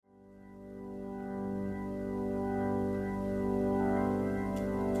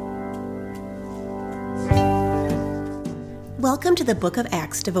Welcome to the Book of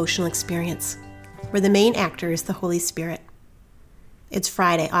Acts devotional experience, where the main actor is the Holy Spirit. It's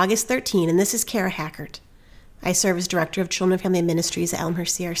Friday, August 13, and this is Kara Hackert. I serve as Director of Children and Family Ministries at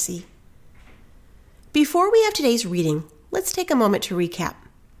Elmhurst CRC. Before we have today's reading, let's take a moment to recap.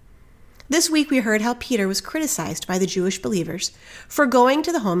 This week we heard how Peter was criticized by the Jewish believers for going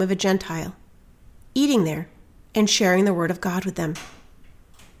to the home of a Gentile, eating there, and sharing the Word of God with them.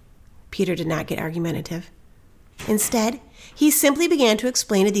 Peter did not get argumentative. Instead, he simply began to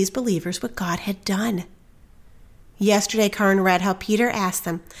explain to these believers what God had done. Yesterday, Karin read how Peter asked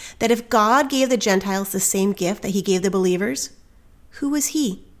them that if God gave the Gentiles the same gift that he gave the believers, who was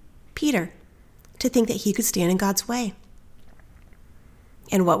he, Peter, to think that he could stand in God's way?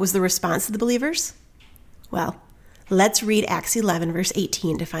 And what was the response of the believers? Well, let's read Acts 11, verse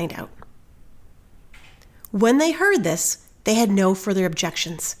 18 to find out. When they heard this, they had no further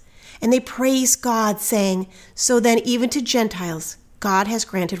objections. And they praised God, saying, "So then even to Gentiles, God has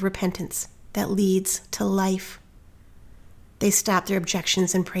granted repentance that leads to life." They stopped their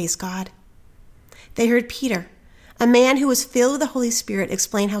objections and praised God. They heard Peter, a man who was filled with the Holy Spirit,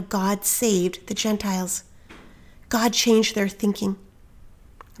 explain how God saved the Gentiles. God changed their thinking.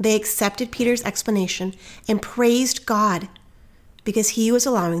 They accepted Peter's explanation and praised God because he was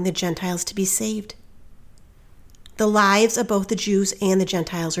allowing the Gentiles to be saved. The lives of both the Jews and the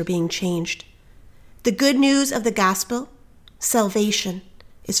Gentiles are being changed. The good news of the gospel, salvation,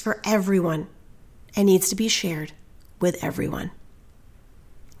 is for everyone and needs to be shared with everyone.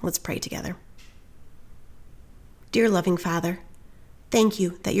 Let's pray together. Dear loving Father, thank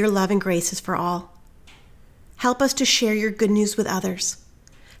you that your love and grace is for all. Help us to share your good news with others.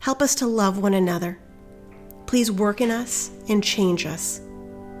 Help us to love one another. Please work in us and change us.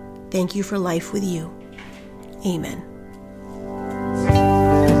 Thank you for life with you. Amen.